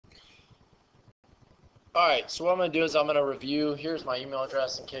Alright, so what I'm going to do is I'm going to review. Here's my email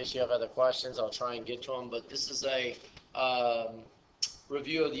address in case you have other questions. I'll try and get to them. But this is a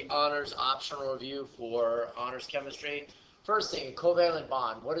review of the honors optional review for honors chemistry. First thing, covalent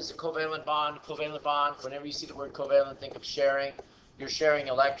bond. What is a covalent bond? Covalent bond, whenever you see the word covalent, think of sharing. You're sharing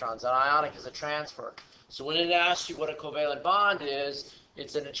electrons. An ionic is a transfer. So when it asks you what a covalent bond is,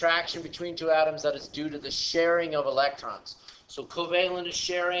 it's an attraction between two atoms that is due to the sharing of electrons. So covalent is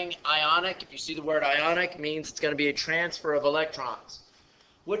sharing. Ionic, if you see the word ionic, means it's going to be a transfer of electrons.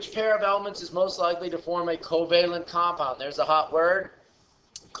 Which pair of elements is most likely to form a covalent compound? There's a hot word.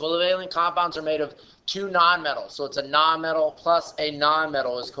 Covalent compounds are made of two nonmetals. So it's a nonmetal plus a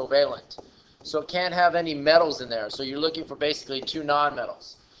nonmetal is covalent. So it can't have any metals in there. So you're looking for basically two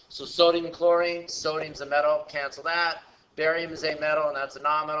nonmetals. So sodium and chlorine, sodium's a metal, cancel that. Barium is a metal, and that's a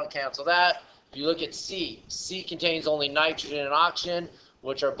nonmetal, cancel that. If you look at C, C contains only nitrogen and oxygen,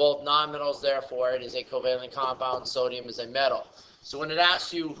 which are both nonmetals, therefore it is a covalent compound. Sodium is a metal. So when it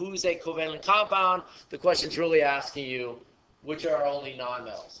asks you who's a covalent compound, the question's really asking you which are only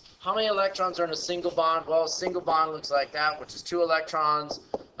nonmetals. How many electrons are in a single bond? Well, a single bond looks like that, which is 2 electrons.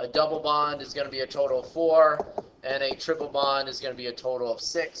 A double bond is going to be a total of 4, and a triple bond is going to be a total of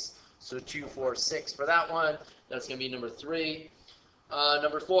 6. So 2, 4, 6 for that one. That's going to be number 3.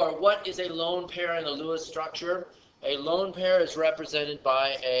 Number 4, what is a lone pair in a Lewis structure? A lone pair is represented by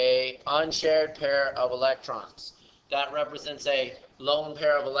an unshared pair of electrons. That represents a lone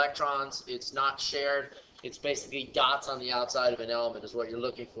pair of electrons. It's not shared. It's basically dots on the outside of an element is what you're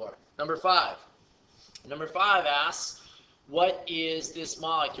looking for. Number 5. Number 5 asks, what is this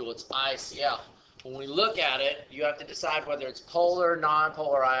molecule? It's ICl. When we look at it, you have to decide whether it's polar,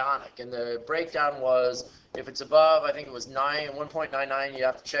 nonpolar, ionic. And the breakdown was, if it's above, I think it was 1.99, you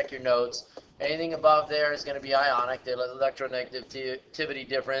have to check your notes. Anything above there is going to be ionic, the electronegativity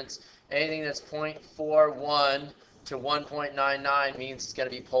difference. Anything that's 0.41 to 1.99 means it's going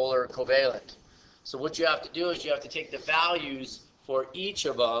to be polar or covalent. So what you have to do is you have to take the values for each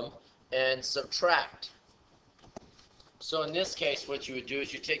of them and subtract. So in this case, what you would do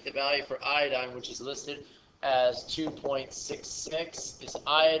is you take the value for iodine, which is listed as 2.66 is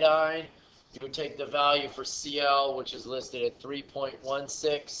iodine. You would take the value for Cl, which is listed at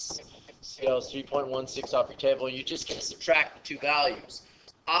 3.16. Cl is 3.16 off your table. You just can subtract the two values.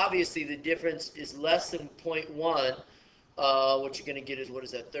 Obviously, the difference is less than 0.1. What you're going to get is, what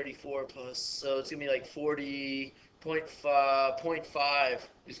is that, 34 plus, so it's going to be like 40.5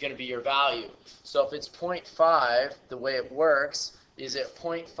 is going to be your value. So if it's 0.5, the way it works is at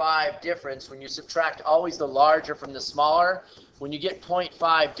 0.5 difference, when you subtract always the larger from the smaller, when you get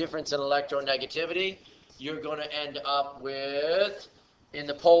 0.5 difference in electronegativity, you're going to end up with, in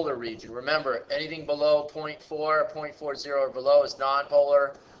the polar region. Remember, anything below 0.4, 0.40 or below is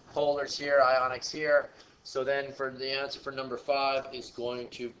nonpolar. Polars here, ionics here. So then for the answer for number 5 is going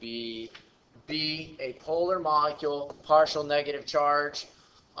to be B, a polar molecule, partial negative charge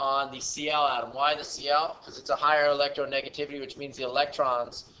on the Cl atom. Why the Cl? Because it's a higher electronegativity, which means the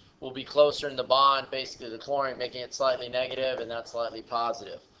electrons will be closer in the bond, basically the chlorine, making it slightly negative, and that's slightly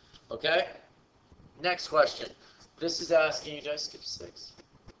positive. Okay? Next question. This is asking you, did I skip 6? I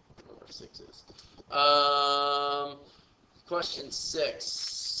don't know where 6 is. Question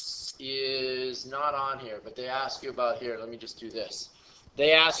 6 is not on here, but they ask you about here. Let me just do this.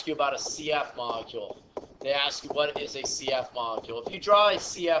 They ask you about a CF molecule. They ask you what is a CF molecule. If you draw a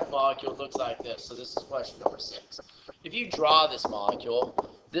CF molecule, it looks like this. So this is question number 6. If you draw this molecule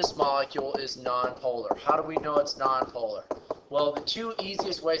is nonpolar. How do we know it's nonpolar? Well, the two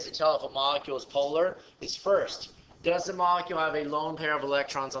easiest ways to tell if a molecule is polar is, first, does the molecule have a lone pair of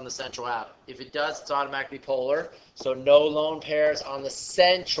electrons on the central atom? If it does, it's automatically polar. So no lone pairs on the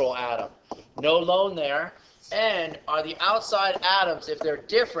central atom. No lone there. And are the outside atoms, if they're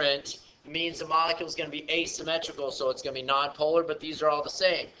different, it means the molecule is going to be asymmetrical, so it's going to be nonpolar, but these are all the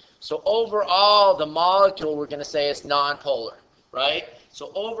same. So overall, the molecule, we're going to say is nonpolar, right?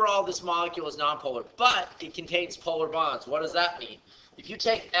 So overall, this molecule is nonpolar, but it contains polar bonds. What does that mean? If you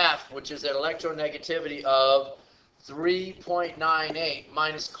take F, which is an electronegativity of 3.98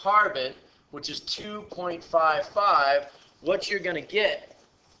 minus carbon, which is 2.55, what you're going to get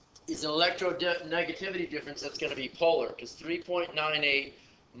is an electronegativity difference that's going to be polar, because 3.98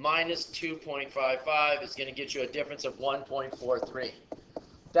 minus 2.55 is going to get you a difference of 1.43.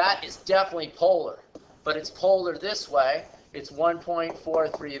 That is definitely polar, but it's polar this way. It's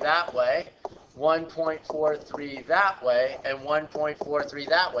 1.43 that way, 1.43 that way, and 1.43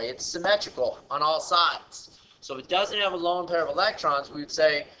 that way. It's symmetrical on all sides. So if it doesn't have a lone pair of electrons, we would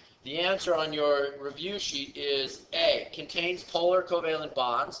say The answer on your review sheet is A, contains polar covalent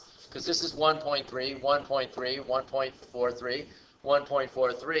bonds, because this is 1.3, 1.3, 1.43,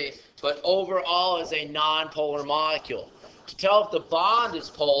 1.43, but overall is a non-polar molecule. To tell if the bond is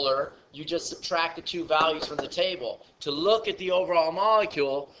polar, you just subtract the two values from the table. To look at the overall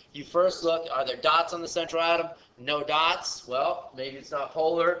molecule, you first look, are there dots on the central atom? No dots. Well, maybe it's not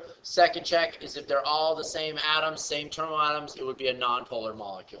polar. Second check is if they're all the same atoms, same terminal atoms, it would be a non-polar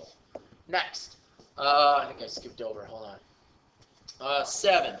molecule. Next. I think I skipped over. Hold on.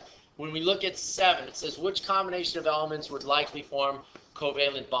 7. When we look at 7, it says which combination of elements would likely form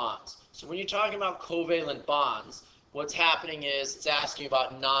covalent bonds. So when you're talking about covalent bonds, what's happening is it's asking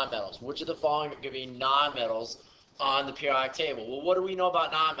about nonmetals. Which of the following are going to be nonmetals on the periodic table? Well, what do we know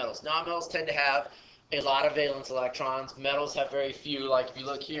about nonmetals? Nonmetals tend to have a lot of valence electrons. Metals have very few. Like if you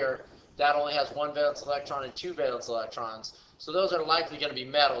look here, that only has one valence electron and two valence electrons. So those are likely going to be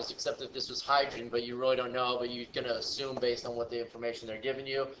metals, except if this was hydrogen, but you really don't know, but you're going to assume based on what the information they're giving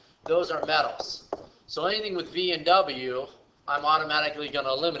you. Those are metals. So anything with V and W, I'm automatically going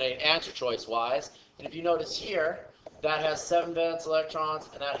to eliminate answer choice wise. And if you notice here, that has 7 valence electrons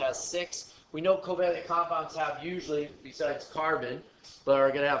and that has 6. We know covalent compounds have usually, besides carbon, but are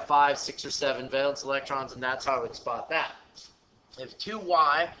going to have 5, 6, or 7 valence electrons, and that's how I would spot that. If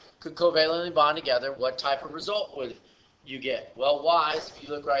 2Y could covalently bond together, what type of result would you get? Well, Y's, if you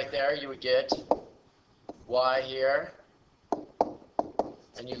look right there, you would get Y here,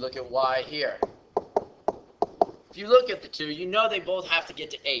 and you look at Y here. If you look at the two, you know they both have to get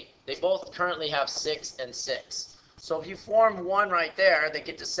to 8. They both currently have 6 and 6. So if you form one right there, they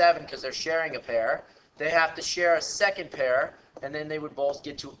get to 7 because they're sharing a pair. They have to share a second pair, and then they would both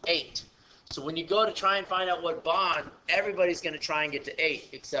get to 8. So when you go to try and find out what bond, everybody's going to try and get to 8,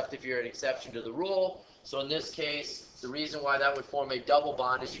 except if you're an exception to the rule. So in this case, the reason why that would form a double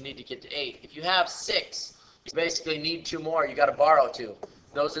bond is you need to get to 8. If you have 6, you basically need 2 more. You got to borrow 2.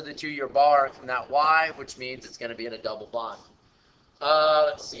 Those are the 2 you're borrowing from that Y, which means it's going to be in a double bond.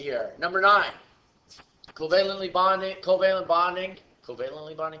 Let's see here. Number 9. Covalent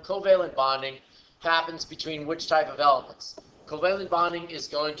bonding happens between which type of elements? Covalent bonding is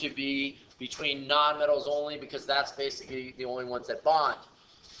going to be between nonmetals only because that's basically the only ones that bond.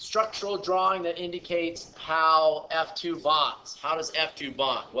 Structural drawing that indicates how F2 bonds. How does F2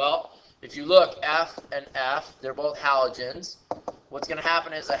 bond? Well, if you look, F and F, they're both halogens. What's going to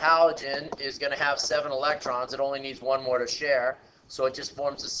happen is a halogen is going to have 7 electrons. It only needs 1 more to share. So it just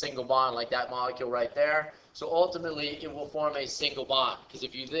forms a single bond like that molecule right there. So ultimately, it will form a single bond. Because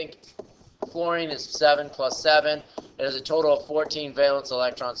if you think fluorine is 7 plus 7, it has a total of 14 valence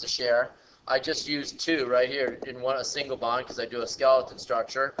electrons to share. I just used 2 right here in a single bond because I do a skeleton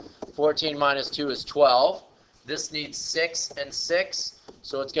structure. 14 minus 2 is 12. This needs 6 and 6,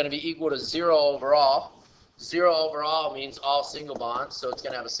 so it's going to be equal to 0 overall. 0 overall means all single bonds, so it's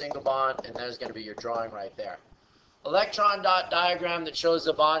going to have a single bond, and there's going to be your drawing right there. Electron dot diagram that shows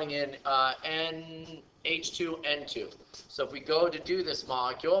the bonding in H2N2. So if we go to do this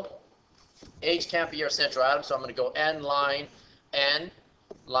molecule, H can't be our central atom, so I'm going to go N, line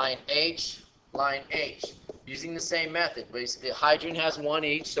H, line H. Using the same method. Basically, hydrogen has 1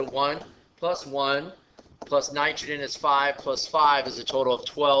 each, so 1 plus nitrogen is 5 plus 5 is a total of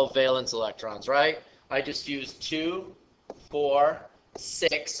 12 valence electrons, right? I just used 2, 4,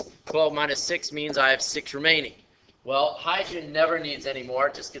 6. 12 minus 6 means I have 6 remaining. Well, hydrogen never needs any more,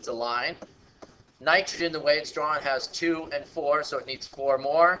 it just gets a line. Nitrogen, the way it's drawn, has 2 and 4, so it needs 4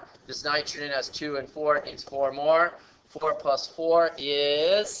 more. This nitrogen has 2 and 4, it needs 4 more. 4 plus 4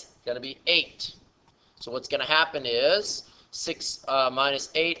 is going to be 8. So what's going to happen is 6 minus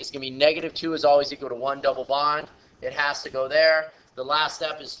 8 is going to be negative 2 is always equal to 1 double bond. It has to go there. The last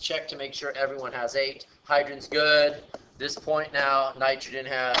step is check to make sure everyone has 8. Hydrogen's good. This point now, nitrogen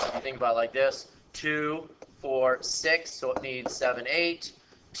has, if you think about it like this, 2, 4, 6, so it needs 7, 8.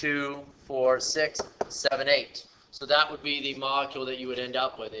 2, 4, 6, 7, 8. So that would be the molecule that you would end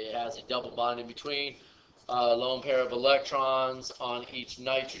up with. It has a double bond in between, a lone pair of electrons on each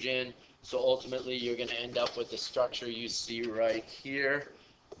nitrogen. So ultimately, you're going to end up with the structure you see right here,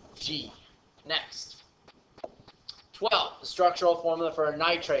 G. Next. 12. The structural formula for a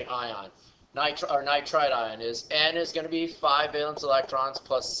nitrate ion, nitrite ion is N is going to be 5 valence electrons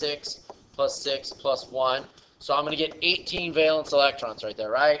plus 6 plus 6 plus 1. So I'm going to get 18 valence electrons right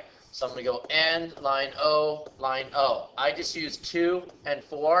there, right? So I'm going to go N, line O, line O. I just used 2 and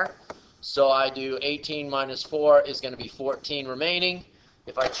 4. So I do 18 minus 4 is going to be 14 remaining.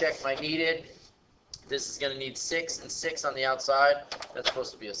 If I check my needed, this is going to need 6 and 6 on the outside. That's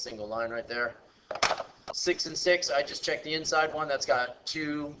supposed to be a single line right there. 6 and 6, I just checked the inside one. That's got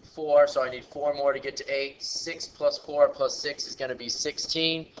 2, 4, so I need 4 more to get to 8. 6 plus 4 plus 6 is going to be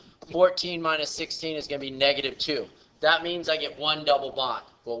 16. 14 minus 16 is going to be negative 2. That means I get one double bond.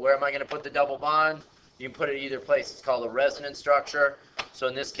 Well, where am I going to put the double bond? You can put it either place. It's called a resonance structure. So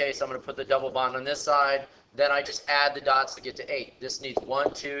in this case, I'm going to put the double bond on this side. Then I just add the dots to get to 8. This needs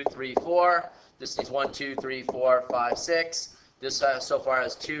 1, 2, 3, 4. This needs 1, 2, 3, 4, 5, 6. This so far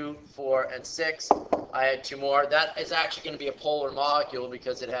has 2, 4, and 6. I had 2 more. That is actually going to be a polar molecule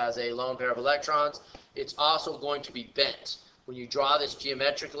because it has a lone pair of electrons. It's also going to be bent. When you draw this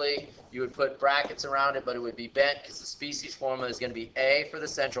geometrically, you would put brackets around it, but it would be bent because the species formula is going to be A for the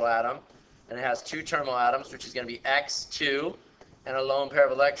central atom, and it has 2 terminal atoms, which is going to be X2, and a lone pair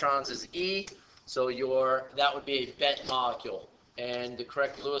of electrons is E. So that would be a bent molecule. And the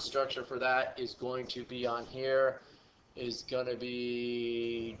correct Lewis structure for that is going to be on here, is going to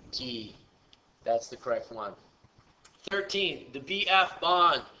be D. That's the correct one. 13, the BF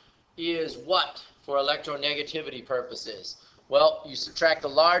bond is what for electronegativity purposes? Well, you subtract the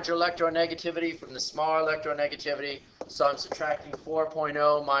larger electronegativity from the smaller electronegativity. So I'm subtracting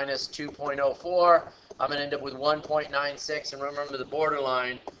 4.0 minus 2.04. I'm going to end up with 1.96. And remember the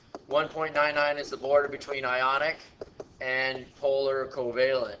borderline. 1.99 is the border between ionic and polar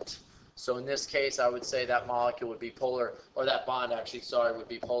covalent. So in this case, I would say that molecule would be polar, or that bond actually, sorry, would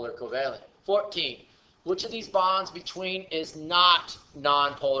be polar covalent. 14. Which of these bonds between is not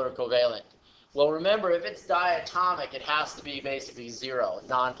nonpolar covalent? Well, remember, if it's diatomic, it has to be basically 0,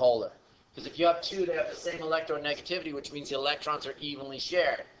 nonpolar. Because if you have 2, they have the same electronegativity, which means the electrons are evenly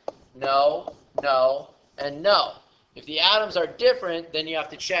shared. No, no, and no. If the atoms are different, then you have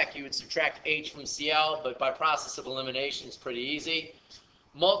to check. You would subtract H from Cl, but by process of elimination, it's pretty easy.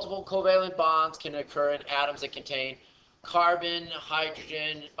 Multiple covalent bonds can occur in atoms that contain carbon,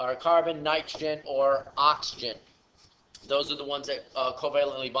 hydrogen, or carbon, nitrogen, or oxygen. Those are the ones that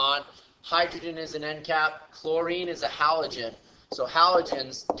covalently bond. Hydrogen is an end cap. Chlorine is a halogen. So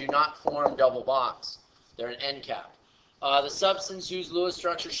halogens do not form double bonds. They're an end cap. The substance used Lewis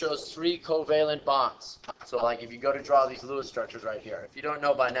structure shows 3 covalent bonds. So like if you go to draw these Lewis structures right here, if you don't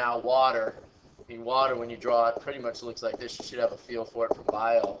know by now, water when you draw it pretty much looks like this. You should have a feel for it from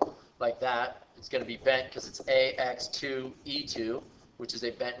bio. Like that. It's going to be bent because it's AX2E2, which is a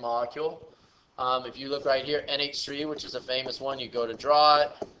bent molecule. If you look right here, NH3, which is a famous one, you go to draw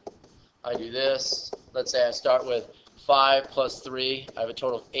it. I do this. Let's say I start with 5 plus 3. I have a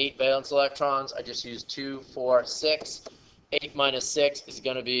total of 8 valence electrons. I just use 2, 4, 6. 8 minus 6 is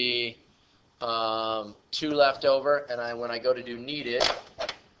going to be 2 left over. And when I go to do needed,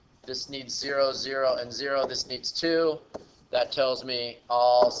 this needs 0, 0, and 0. This needs 2. That tells me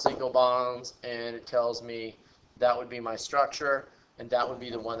all single bonds, and it tells me that would be my structure, and that would be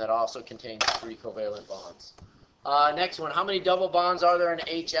the one that also contains 3 covalent bonds. Next one, how many double bonds are there in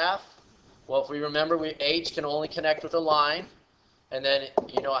HF? Well, if we remember, H can only connect with a line, and then,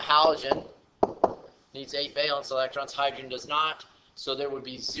 a halogen needs 8 valence electrons. Hydrogen does not, so there would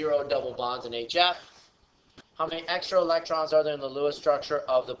be 0 double bonds in HF. How many extra electrons are there in the Lewis structure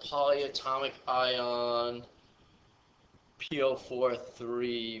of the polyatomic ion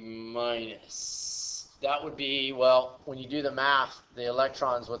PO4 minus? That would be, well, when you do the math, the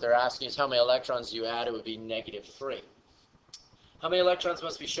electrons, what they're asking is how many electrons you add, it would be negative 3. How many electrons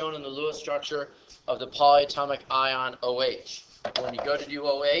must be shown in the Lewis structure of the polyatomic ion OH? When you go to do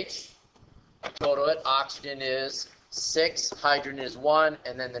OH, go to it, oxygen is 6, hydrogen is 1,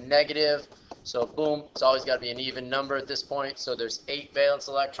 and then the negative. So boom, it's always got to be an even number at this point. So there's 8 valence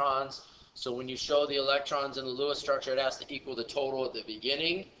electrons. So when you show the electrons in the Lewis structure, it has to equal the total at the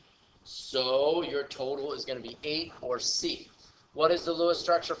beginning. So your total is going to be 8 or C. What is the Lewis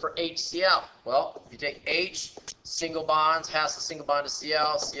structure for HCl? Well, if you take H, single bonds, has a single bond to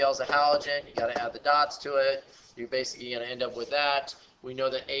Cl. Cl is a halogen. You got to add the dots to it. You're basically going to end up with that. We know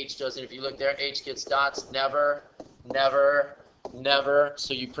that H doesn't. If you look there, H gets dots. Never, never, never.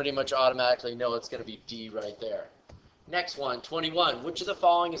 So you pretty much automatically know it's going to be D right there. Next one, 21. Which of the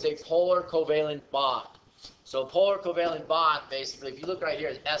following is a polar covalent bond? So a polar covalent bond, basically, if you look right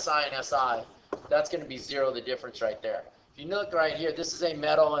here, Si and Si, that's going to be 0, the difference right there. If you look right here, this is a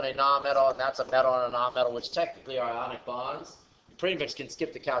metal and a non-metal, and that's a metal and a non-metal, which technically are ionic bonds. You pretty much can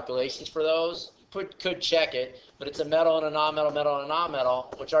skip the calculations for those. Could check it, but it's a metal and a non-metal, metal and a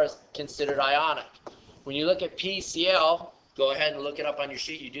non-metal, which are considered ionic. When you look at PCl, go ahead and look it up on your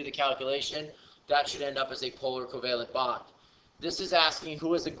sheet. You do the calculation. That should end up as a polar covalent bond. This is asking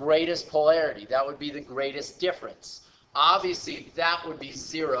who is the greatest polarity. That would be the greatest difference. Obviously, that would be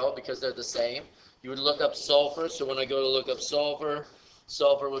 0 because they're the same. You would look up sulfur. So when I go to look up sulfur,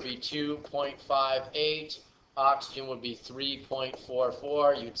 Sulfur would be 2.58. Oxygen would be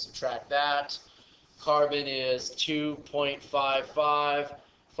 3.44. You'd subtract that. Carbon is 2.55.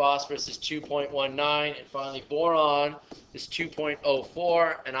 Phosphorus is 2.19. And finally, boron is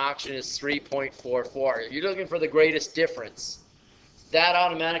 2.04. And oxygen is 3.44. You're looking for the greatest difference. That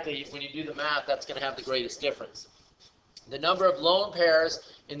automatically, when you do the math, that's going to have the greatest difference. The number of lone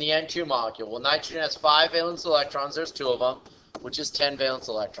pairs in the N2 molecule. Well, nitrogen has 5 valence electrons. There's 2 of them, which is 10 valence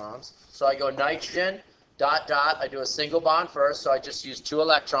electrons. So I go nitrogen, dot, dot. I do a single bond first, so I just use 2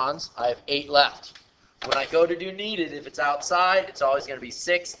 electrons. I have 8 left. When I go to do needed, if it's outside, it's always going to be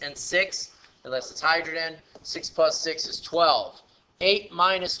 6 and 6, unless it's hydrogen. 6 plus 6 is 12. 8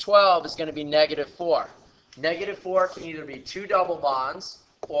 minus 12 is going to be negative 4. Negative 4 can either be 2 double bonds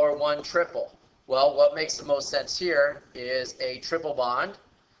or 1 triple. Well, what makes the most sense here is a triple bond.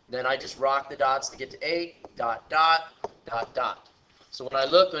 Then I just rock the dots to get to 8, dot, dot, dot, dot. So when I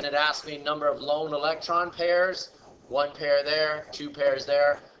look, when it asks me number of lone electron pairs, 1 pair there, 2 pairs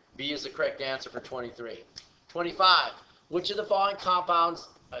there, B is the correct answer for 23. 25. Which of the following compounds,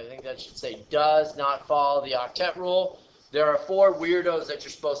 I think that should say, does not follow the octet rule? There are 4 weirdos that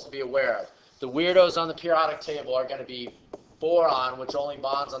you're supposed to be aware of. The weirdos on the periodic table are going to be boron, which only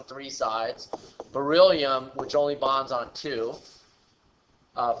bonds on 3 sides, beryllium, which only bonds on 2,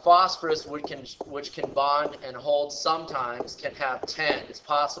 phosphorus, which can bond and hold sometimes, can have 10. It's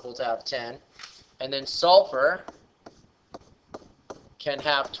possible to have 10. And then sulfur can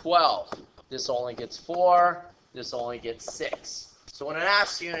have 12. This only gets 4. This only gets 6. So when it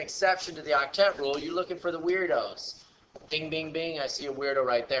asks you an exception to the octet rule, you're looking for the weirdos. Bing, bing, bing, I see a weirdo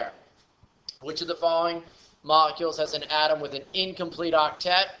right there. Which of the following molecules has an atom with an incomplete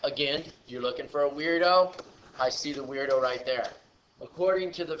octet? Again, you're looking for a weirdo. I see the weirdo right there.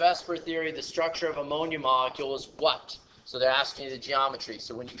 According to the Vesper theory, the structure of ammonia molecule is what? So they're asking you the geometry.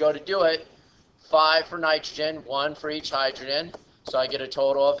 So when you go to do it, 5 for nitrogen, 1 for each hydrogen. So I get a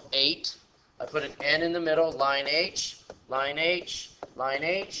total of 8. I put an N in the middle, line H, line H, line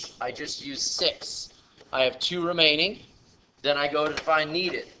H. I just use 6. I have 2 remaining. Then I go to find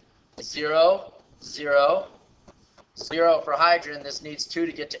needed. 0, 0, 0 for hydrogen. This needs 2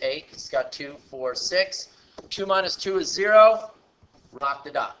 to get to 8. It's got 2, 4, 6. 2 minus 2 is 0. Rock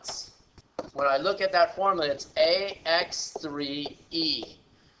the dots. When I look at that formula, it's AX3E.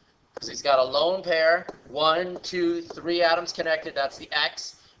 Because he's got a lone pair, 1, 2, 3 atoms connected. That's the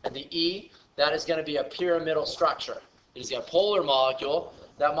X. And the E, that is going to be a pyramidal structure. It is a polar molecule.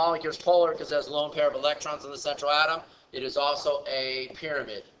 That molecule is polar because it has a lone pair of electrons in the central atom. It is also a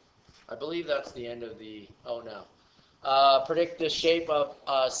pyramid. I believe that's the end of the, oh no. Predict the shape of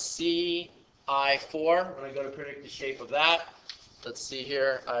CI4. When I go to predict the shape of that, let's see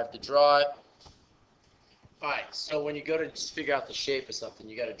here, I have to draw it. Alright, so when you go to just figure out the shape of something,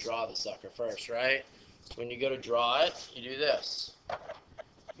 you got to draw the sucker first, right? So when you go to draw it, you do this.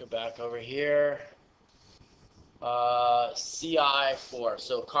 Go back over here. CI4.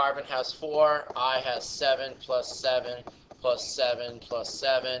 So carbon has 4, I has 7 plus 7 plus 7 plus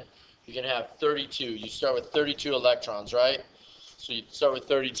 7. You're going to have 32. You start with 32 electrons, right? So you start with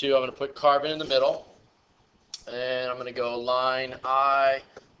 32. I'm going to put carbon in the middle. And I'm going to go line I,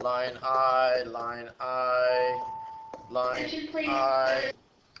 line I, line I, line I.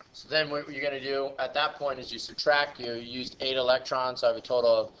 So then what you're going to do at that point is you subtract. You used 8 electrons. So I have a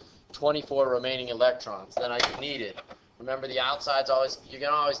total of 24 remaining electrons. Then I need it. Remember, the outside's always, you're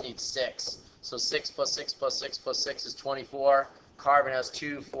going to always need 6. So 6 plus 6 plus 6 plus 6 is 24. Carbon has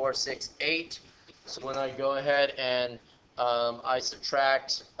 2, 4, 6, 8. So when I go ahead and I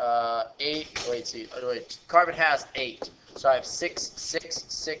subtract 8, wait, carbon has 8. So I have 6, 6,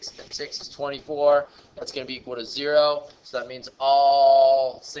 6, and 6 is 24. That's going to be equal to 0. So that means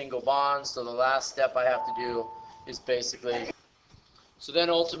all single bonds. So the last step I have to do is basically, so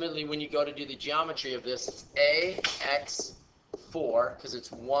then ultimately when you go to do the geometry of this, it's AX4, because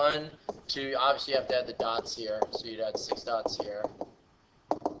it's 1, 2, obviously you have to add the dots here. So you'd add 6 dots here.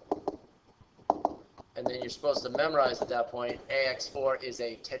 And then you're supposed to memorize at that point, AX4 is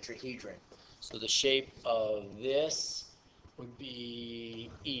a tetrahedron. So the shape of this would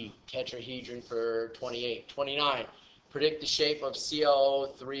be E, tetrahedron for 28. 29, predict the shape of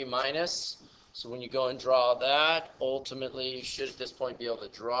CO3 minus. So when you go and draw that, ultimately you should at this point be able to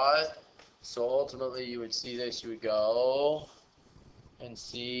draw it. So ultimately you would see this, you would go and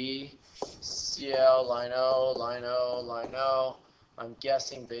see CL, line O, line O, line O. I'm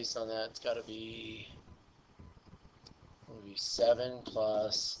guessing based on that it's got to be 7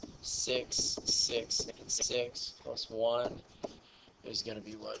 plus 6, 6, and 6 plus 1 is going to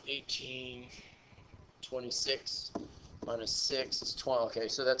be what, 18, 26, minus 6 is 20. Okay,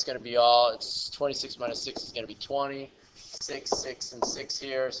 so that's going to be all. It's 26 minus 6 is going to be 20. 6, 6, and 6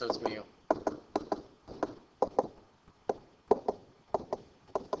 here, so it's going to be.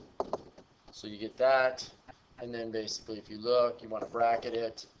 So you get that, and then basically if you look, you want to bracket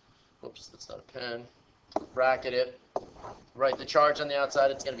it. Oops, that's not a pen. Bracket it. Write the charge on the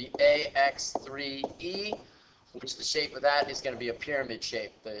outside. It's going to be AX3E, which the shape of that is going to be a pyramid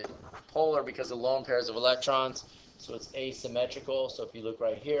shape. The polar because of lone pairs of electrons, so it's asymmetrical. So if you look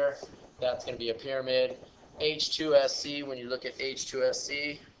right here, that's going to be a pyramid. H2SC, when you look at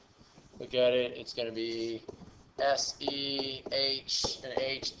H2SC, look at it, it's going to be SE, H, and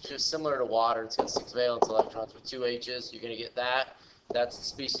H, just similar to water. It's got 6 valence electrons with 2 H's. You're going to get that. That's the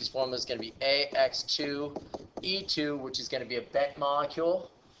species formula is going to be AX2E2, which is going to be a bent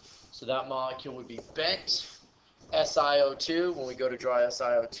molecule. So that molecule would be bent. SiO2, when we go to draw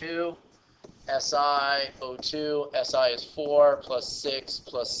SiO2, SiO2, Si is 4 plus 6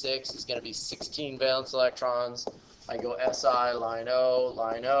 plus 6 is going to be 16 valence electrons. I go Si, line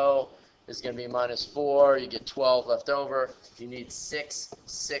O is going to be minus 4. You get 12 left over. You need 6,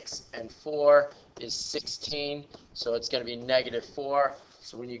 6, and 4 is 16. So it's going to be negative 4.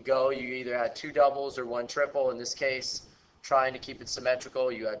 So when you go, you either add 2 doubles or 1 triple. In this case, trying to keep it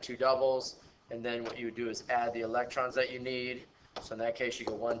symmetrical, you add 2 doubles. And then what you would do is add the electrons that you need. So in that case, you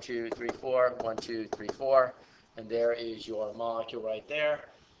go 1, 2, 3, 4, 1, 2, 3, 4. And there is your molecule right there.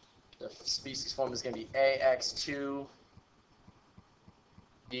 The species form is going to be AX2.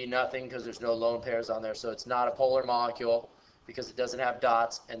 D nothing because there's no lone pairs on there, so it's not a polar molecule because it doesn't have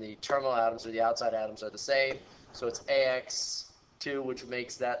dots, and the terminal atoms or the outside atoms are the same. So it's AX2, which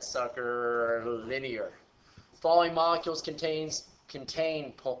makes that sucker linear. Falling molecules contain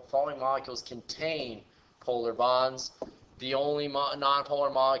polar bonds. The only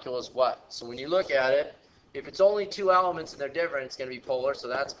non-polar molecule is what? So when you look at it, if it's only 2 elements and they're different, it's going to be polar, so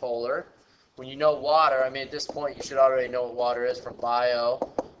that's polar. When you know water, I mean, at this point, you should already know what water is from bio,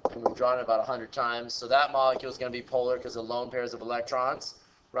 and we've drawn it about 100 times. So that molecule is going to be polar because of lone pairs of electrons,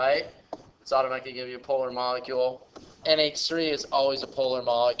 right? It's automatically going to be a polar molecule. NH3 is always a polar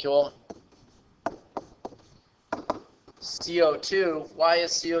molecule. CO2, why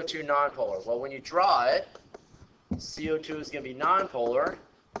is CO2 nonpolar? Well, when you draw it, CO2 is going to be nonpolar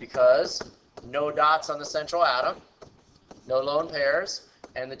because no dots on the central atom, no lone pairs,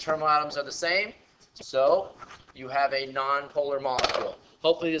 and the terminal atoms are the same, so you have a nonpolar molecule.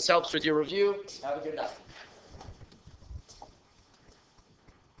 Hopefully this helps with your review. Have a good night.